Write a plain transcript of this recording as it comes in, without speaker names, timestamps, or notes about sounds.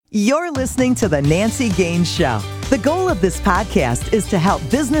You're listening to The Nancy Gaines Show. The goal of this podcast is to help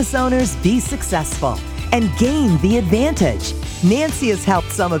business owners be successful and gain the advantage. Nancy has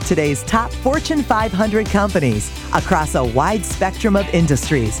helped some of today's top Fortune 500 companies across a wide spectrum of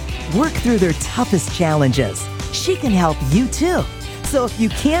industries work through their toughest challenges. She can help you too. So if you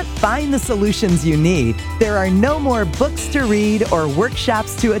can't find the solutions you need, there are no more books to read or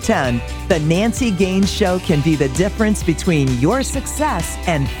workshops to attend. The Nancy Gaines Show can be the difference between your success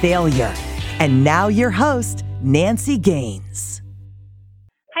and failure. And now your host, Nancy Gaines.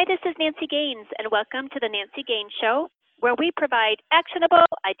 Hi, this is Nancy Gaines, and welcome to the Nancy Gaines Show, where we provide actionable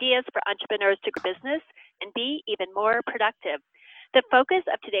ideas for entrepreneurs to grow business and be even more productive. The focus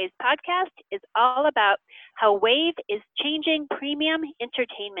of today's podcast is all about how WEYV is changing premium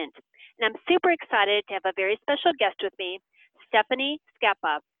entertainment. And I'm super excited to have a very special guest with me, Stephanie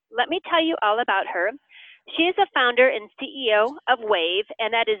Scappa. Let me tell you all about her. She is a founder and CEO of WEYV,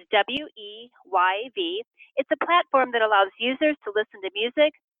 and that is WEYV. It's a platform that allows users to listen to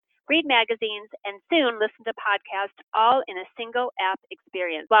music, read magazines, and soon listen to podcasts all in a single app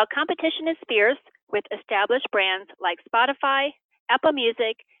experience. While competition is fierce with established brands like Spotify, Apple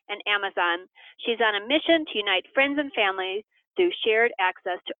Music, and Amazon, she's on a mission to unite friends and family through shared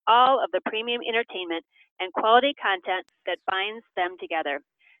access to all of the premium entertainment and quality content that binds them together.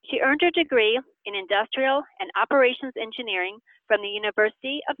 She earned her degree in Industrial and Operations Engineering from the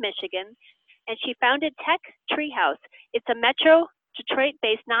University of Michigan, and she founded Tech Treehouse. It's a Metro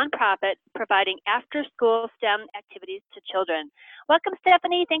Detroit-based nonprofit providing after-school STEM activities to children. Welcome,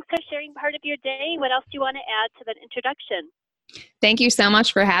 Stephanie. Thanks for sharing part of your day. What else do you want to add to that introduction? Thank you so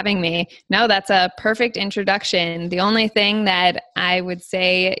much for having me. No, that's a perfect introduction. The only thing that I would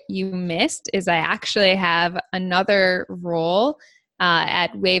say you missed is I actually have another role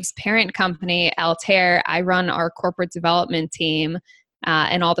at WEYV's parent company, Altair. I run our corporate development team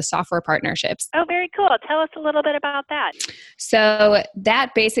and all the software partnerships. Oh, very cool. Tell us a little bit about that. So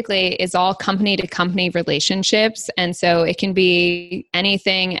that basically is all company-to-company relationships. And so it can be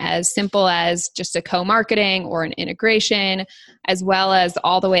anything as simple as just a co-marketing or an integration, as well as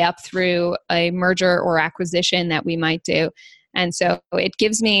all the way up through a merger or acquisition that we might do. And so it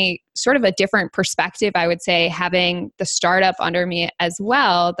gives me sort of a different perspective, I would say, having the startup under me as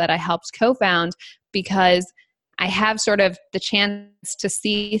well that I helped co-found, because I have sort of the chance to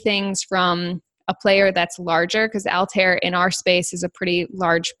see things from a player that's larger, because Altair in our space is a pretty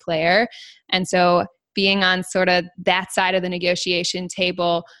large player. And so being on sort of that side of the negotiation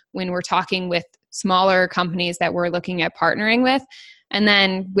table when we're talking with smaller companies that we're looking at partnering with, and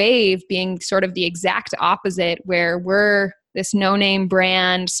then WEYV being sort of the exact opposite, where we're this no-name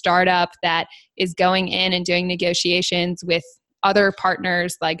brand startup that is going in and doing negotiations with other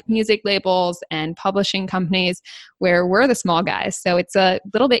partners like music labels and publishing companies, where we're the small guys. So it's a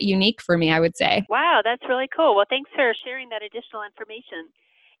little bit unique for me, I would say. Wow, that's really cool. Well, thanks for sharing that additional information.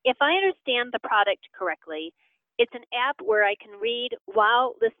 If I understand the product correctly, it's an app where I can read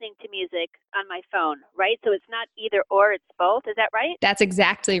while listening to music on my phone, right? So it's not either or, it's both. Is that right? That's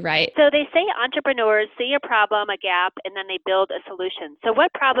exactly right. So they say entrepreneurs see a problem, a gap, and then they build a solution. So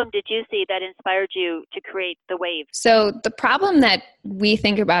what problem did you see that inspired you to create the WEYV? So the problem that we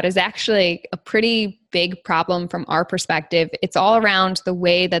think about is actually a pretty big problem from our perspective. It's all around the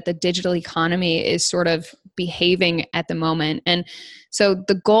way that the digital economy is sort of behaving at the moment. And so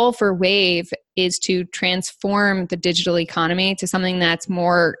the goal for WEYV is to transform the digital economy to something that's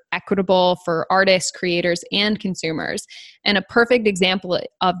more equitable for artists, creators, and consumers. And a perfect example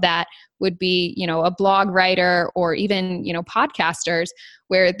of that would be, a blog writer or even, podcasters,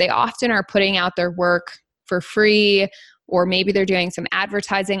 where they often are putting out their work for free, or maybe they're doing some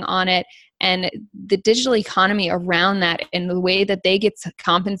advertising on it. And the digital economy around that and the way that they get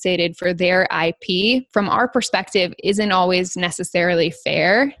compensated for their IP, from our perspective, isn't always necessarily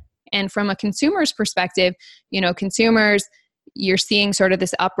fair. And from a consumer's perspective, consumers, you're seeing sort of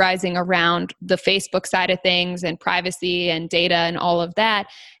this uprising around the Facebook side of things and privacy and data and all of that.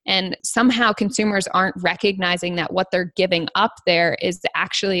 And somehow consumers aren't recognizing that what they're giving up there is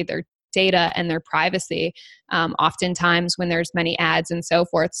actually their data and their privacy, oftentimes when there's many ads and so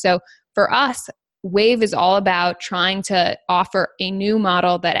forth. So for us, WEYV is all about trying to offer a new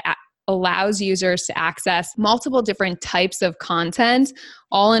model that allows users to access multiple different types of content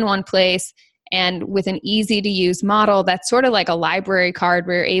all in one place, and with an easy to use model that's sort of like a library card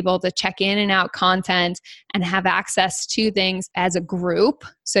where you're able to check in and out content and have access to things as a group.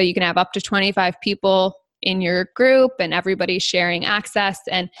 So you can have up to 25 people in your group and everybody's sharing access.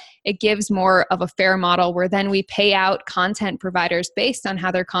 And it gives more of a fair model where then we pay out content providers based on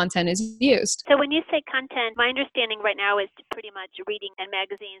how their content is used. So when you say content, my understanding right now is pretty much reading and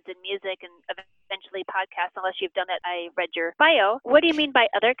magazines and music and eventually podcasts, unless you've done that. I read your bio. What do you mean by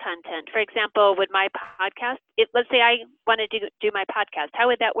other content? For example, would my podcast, let's say I wanted to do my podcast, how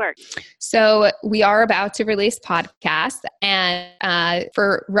would that work? So we are about to release podcasts, and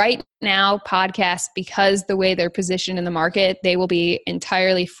for right now, podcasts, because the way they're positioned in the market, they will be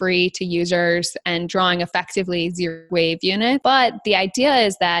entirely free to users and drawing effectively zero WEYV unit. But the idea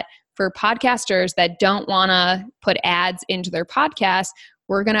is that for podcasters that don't want to put ads into their podcast,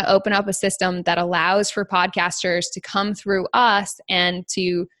 we're going to open up a system that allows for podcasters to come through us and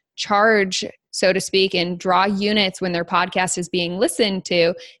to charge, so to speak, and draw units when their podcast is being listened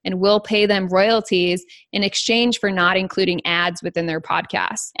to, and we'll pay them royalties in exchange for not including ads within their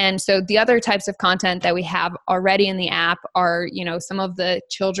podcast. And so the other types of content that we have already in the app are, some of the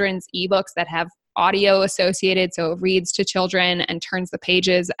children's ebooks that have audio associated, so it reads to children and turns the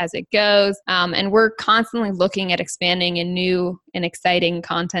pages as it goes. And we're constantly looking at expanding in new and exciting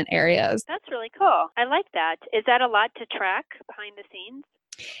content areas. That's really cool. I like that. Is that a lot to track behind the scenes?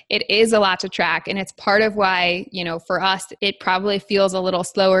 It is a lot to track, and it's part of why, for us, it probably feels a little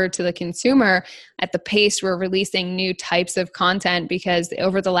slower to the consumer at the pace we're releasing new types of content, because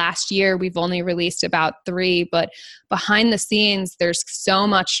over the last year, we've only released about 3, but behind the scenes, there's so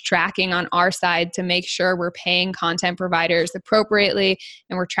much tracking on our side to make sure we're paying content providers appropriately,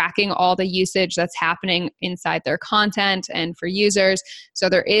 and we're tracking all the usage that's happening inside their content and for users. So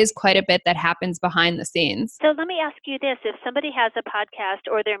there is quite a bit that happens behind the scenes. So let me ask you this. If somebody has a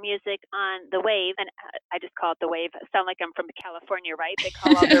podcast or their music on the WEYV, and I just call it the WEYV. I sound like I'm from California, right? They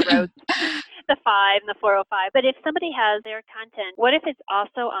call all their roads the 5 and the 405. But if somebody has their content, what if it's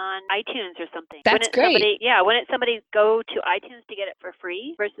also on iTunes or something? That's great. Wouldn't somebody go to iTunes to get it for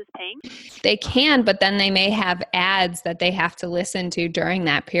free versus paying? They can, but then they may have ads that they have to listen to during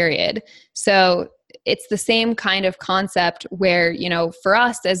that period. So it's the same kind of concept where, for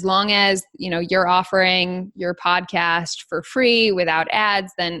us, as long as, you're offering your podcast for free without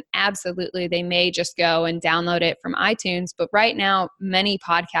ads, then absolutely they may just go and download it from iTunes. But right now, many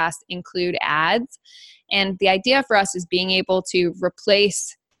podcasts include ads. And the idea for us is being able to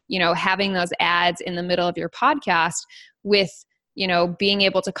replace, having those ads in the middle of your podcast with, being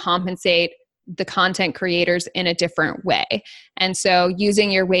able to compensate the content creators in a different way. And so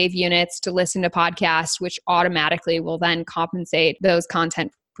using your WEYV units to listen to podcasts, which automatically will then compensate those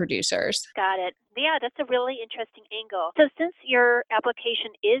content producers. Got it. Yeah, that's a really interesting angle. So since your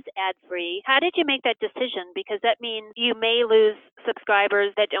application is ad-free, how did you make that decision? Because that means you may lose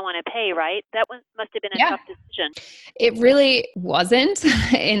subscribers that don't want to pay, right? That one must have been a tough decision. It really wasn't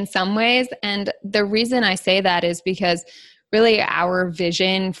in some ways. And the reason I say that is because really our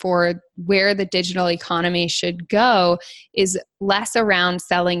vision for where the digital economy should go is less around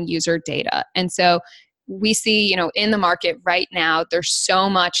selling user data. And so we see, in the market right now, there's so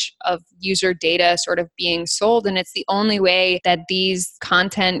much of user data sort of being sold, and it's the only way that these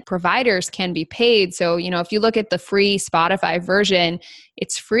content providers can be paid. So, if you look at the free Spotify version,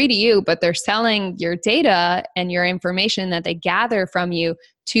 it's free to you, but they're selling your data and your information that they gather from you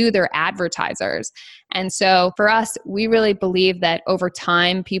to their advertisers. And so for us, we really believe that over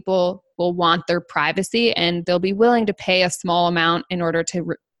time, people will want their privacy and they'll be willing to pay a small amount in order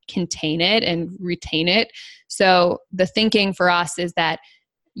to contain it and retain it. So the thinking for us is that,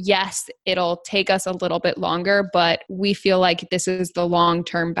 yes, it'll take us a little bit longer, but we feel like this is the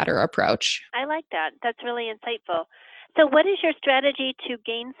long-term better approach. I like that. That's really insightful. So what is your strategy to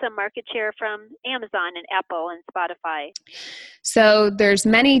gain some market share from Amazon and Apple and Spotify? So there's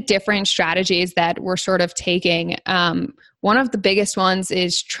many different strategies that we're sort of taking. One of the biggest ones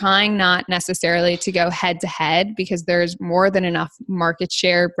is trying not necessarily to go head to head, because there's more than enough market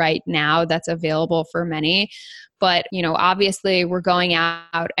share right now that's available for many. But, obviously we're going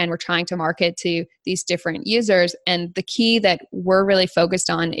out and we're trying to market to these different users. And the key that we're really focused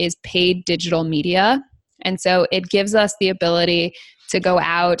on is paid digital media. And so it gives us the ability to go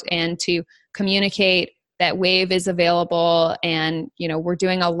out and to communicate that WEYV is available. And, we're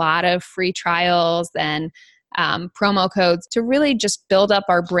doing a lot of free trials and promo codes to really just build up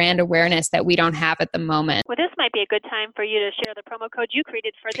our brand awareness that we don't have at the moment. Well, this might be a good time for you to share the promo code you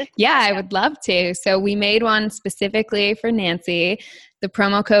created for this. Yeah, I would love to. So we made one specifically for Nancy. The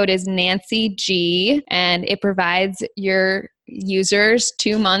promo code is Nancy G, and it provides your users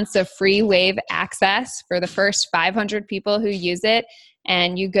 2 months of free WEYV access for the first 500 people who use it.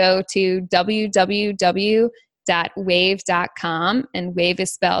 And you go to www.weyv.com www.weyv.com, and WEYV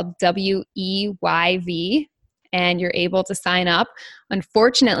is spelled WEYV, and you're able to sign up.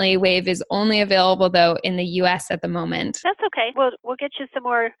 Unfortunately, WEYV is only available, though, in the U.S. at the moment. That's okay. We'll get you some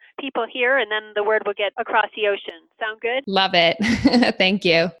more people here, and then the word will get across the ocean. Sound good? Love it. Thank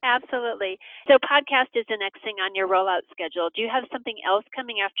you. Absolutely. So podcast is the next thing on your rollout schedule. Do you have something else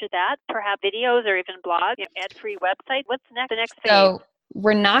coming after that? Perhaps videos or even blogs, ad-free website? What's next? The next phase? So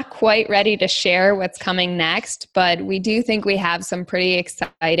we're not quite ready to share what's coming next, but we do think we have some pretty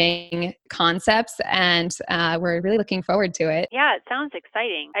exciting concepts, and we're really looking forward to it. Yeah, it sounds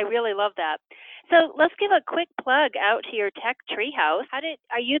exciting. I really love that. So let's give a quick plug out to your Tech Treehouse.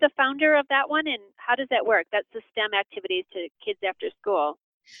 Are you the founder of that one, and how does that work? That's the STEM activities to kids after school.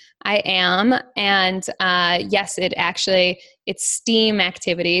 I am. And yes, it's STEAM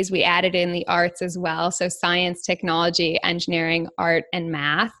activities. We added in the arts as well. So science, technology, engineering, art, and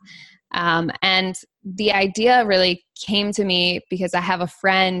math. And the idea really came to me because I have a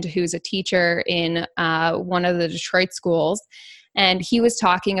friend who's a teacher in one of the Detroit schools. And he was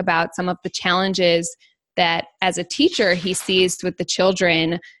talking about some of the challenges that as a teacher he sees with the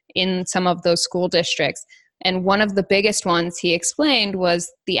children in some of those school districts. And one of the biggest ones he explained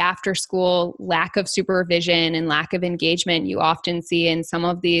was the after school lack of supervision and lack of engagement you often see in some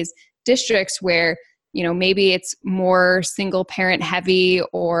of these districts where, maybe it's more single parent heavy,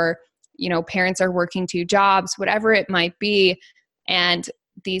 or, parents are working two jobs, whatever it might be. And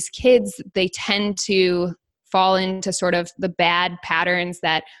these kids, they tend to fall into sort of the bad patterns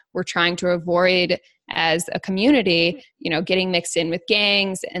that we're trying to avoid as a community, getting mixed in with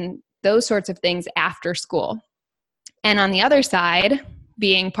gangs and those sorts of things after school. And on the other side,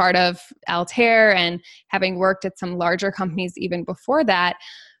 being part of Altair and having worked at some larger companies even before that,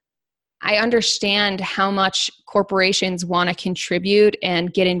 I understand how much corporations want to contribute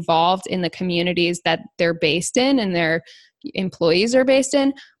and get involved in the communities that they're based in and their employees are based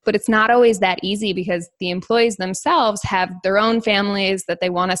in, but it's not always that easy because the employees themselves have their own families that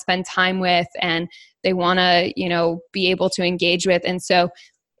they want to spend time with and they want to, be able to engage with. And so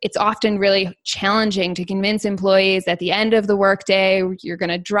it's often really challenging to convince employees at the end of the workday, you're going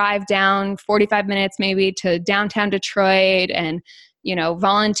to drive down 45 minutes maybe to downtown Detroit and,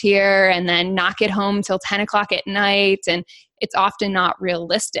 volunteer and then not get home till 10 o'clock at night. And it's often not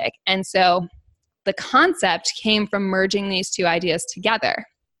realistic. And so the concept came from merging these two ideas together,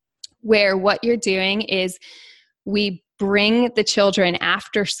 where what you're doing is we bring the children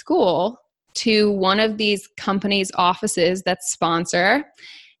after school to one of these companies' offices that sponsor,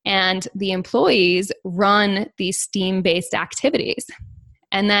 and the employees run these STEAM-based activities.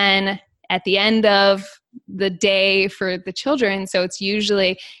 And then at the end of the day for the children, so it's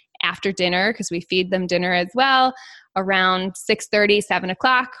usually after dinner because we feed them dinner as well, around 6:30, 7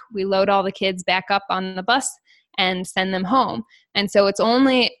 o'clock, we load all the kids back up on the bus and send them home. And so it's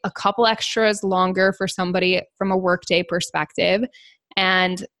only a couple extras longer for somebody from a workday perspective.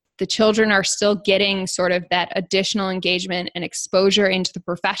 And the children are still getting sort of that additional engagement and exposure into the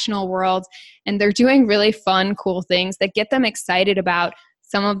professional world. And they're doing really fun, cool things that get them excited about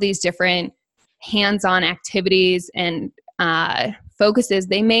some of these different hands-on activities and focuses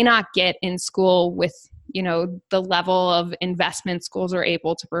they may not get in school with, the level of investment schools are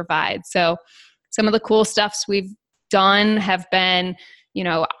able to provide. So some of the cool stuffs we've done have been,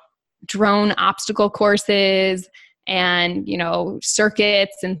 drone obstacle courses and,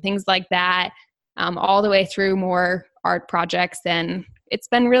 circuits and things like that, all the way through more art projects. And it's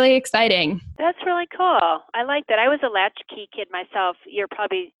been really exciting. That's really cool. I like that. I was a latchkey kid myself. You're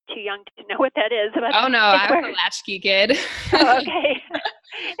probably too young to know what that is. But oh, no, I was a latchkey kid. Oh, okay.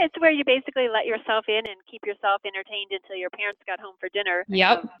 It's where you basically let yourself in and keep yourself entertained until your parents got home for dinner.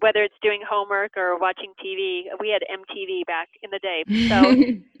 Yep. Whether it's doing homework or watching TV. We had MTV back in the day. So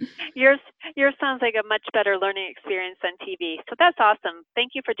yours sounds like a much better learning experience than TV. So that's awesome.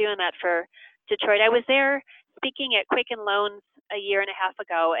 Thank you for doing that for Detroit. I was there speaking at Quicken Loans a year and a half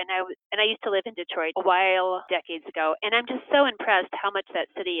ago, and I used to live in Detroit decades ago, and I'm just so impressed how much that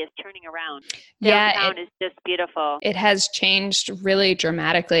city is turning around. Downtown is just beautiful. It has changed really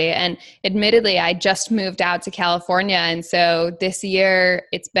dramatically, and admittedly, I just moved out to California, and so this year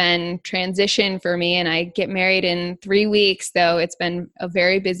it's been transition for me, and I get married in 3 weeks, so it's been a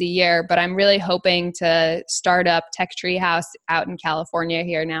very busy year, but I'm really hoping to start up Tech Treehouse out in California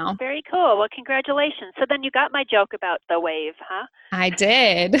here now. Very cool. Well, congratulations. So then you got my joke about the WEYV, huh? I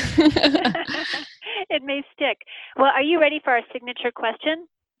did. It may stick. Well, are you ready for our signature question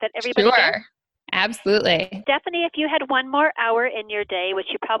that everybody Sure. gets? Absolutely. Stephanie, if you had one more hour in your day, which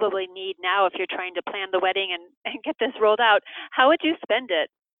you probably need now if you're trying to plan the wedding and get this rolled out, how would you spend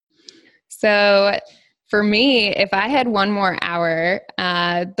it? So For me, if I had one more hour,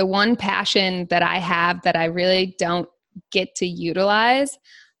 the one passion that I have that I really don't get to utilize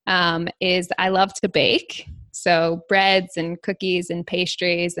is I love to bake. So breads and cookies and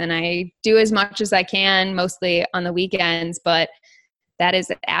pastries, and I do as much as I can, mostly on the weekends, but that is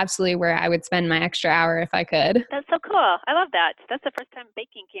absolutely where I would spend my extra hour if I could. That's so cool. I love that. That's the first time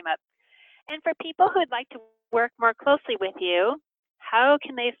baking came up. And for people who'd like to work more closely with you, how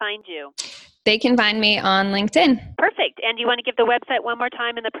can they find you? They can find me on LinkedIn. Perfect. And do you want to give the website one more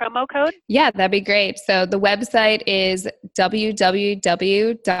time in the promo code? Yeah, that'd be great. So the website is www.weyv.com,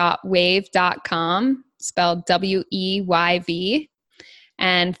 spelled WEYV.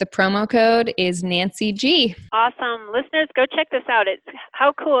 And the promo code is Nancy G. Awesome. Listeners, go check this out. It's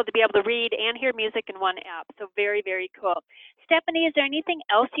how cool to be able to read and hear music in one app. So very, very cool. Stephanie, is there anything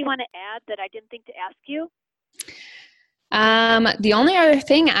else you want to add that I didn't think to ask you? The only other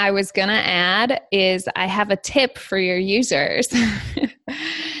thing I was going to add is I have a tip for your users.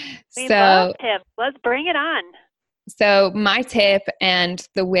 We love tips. Let's bring it on. So my tip and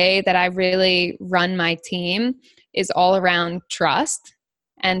the way that I really run my team is all around trust.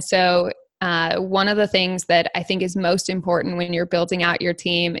 And so one of the things that I think is most important when you're building out your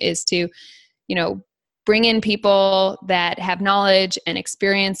team is to, bring in people that have knowledge and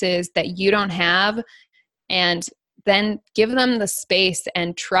experiences that you don't have, and then give them the space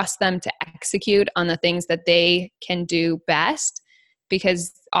and trust them to execute on the things that they can do best.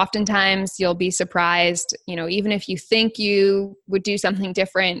 Because oftentimes you'll be surprised, even if you think you would do something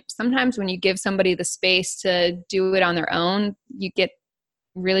different, sometimes when you give somebody the space to do it on their own, you get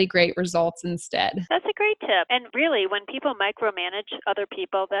really great results instead. That's a great tip. And really, when people micromanage other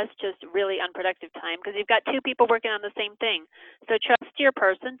people, that's just really unproductive time because you've got two people working on the same thing. So trust your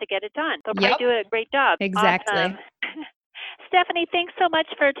person to get it done. They'll probably do a great job. Exactly. Awesome. Stephanie, thanks so much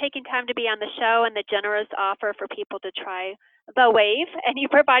for taking time to be on the show and the generous offer for people to try the WEYV. And you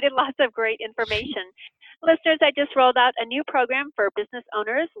provided lots of great information. Listeners, I just rolled out a new program for business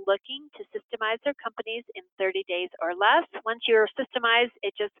owners looking to systemize their companies in 30 days or less. Once you're systemized,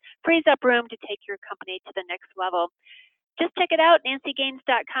 it just frees up room to take your company to the next level. Just check it out,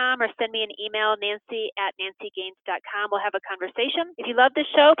 nancygaines.com, or send me an email, nancy@nancygaines.com. We'll have a conversation. If you love this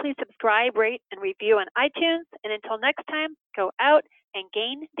show, please subscribe, rate, and review on iTunes. And until next time, go out and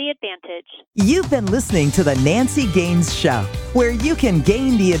gain the advantage. You've been listening to The Nancy Gaines Show, where you can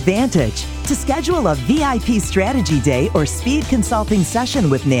gain the advantage. To schedule a VIP strategy day or speed consulting session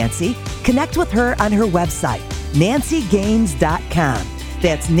with Nancy, connect with her on her website, nancygaines.com.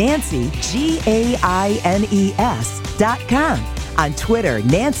 That's Nancy, GAINES.com. On Twitter,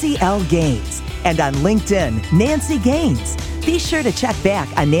 Nancy L. Gaines. And on LinkedIn, Nancy Gaines. Be sure to check back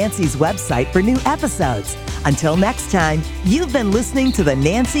on Nancy's website for new episodes. Until next time, you've been listening to The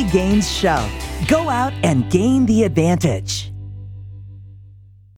Nancy Gaines Show. Go out and gain the advantage.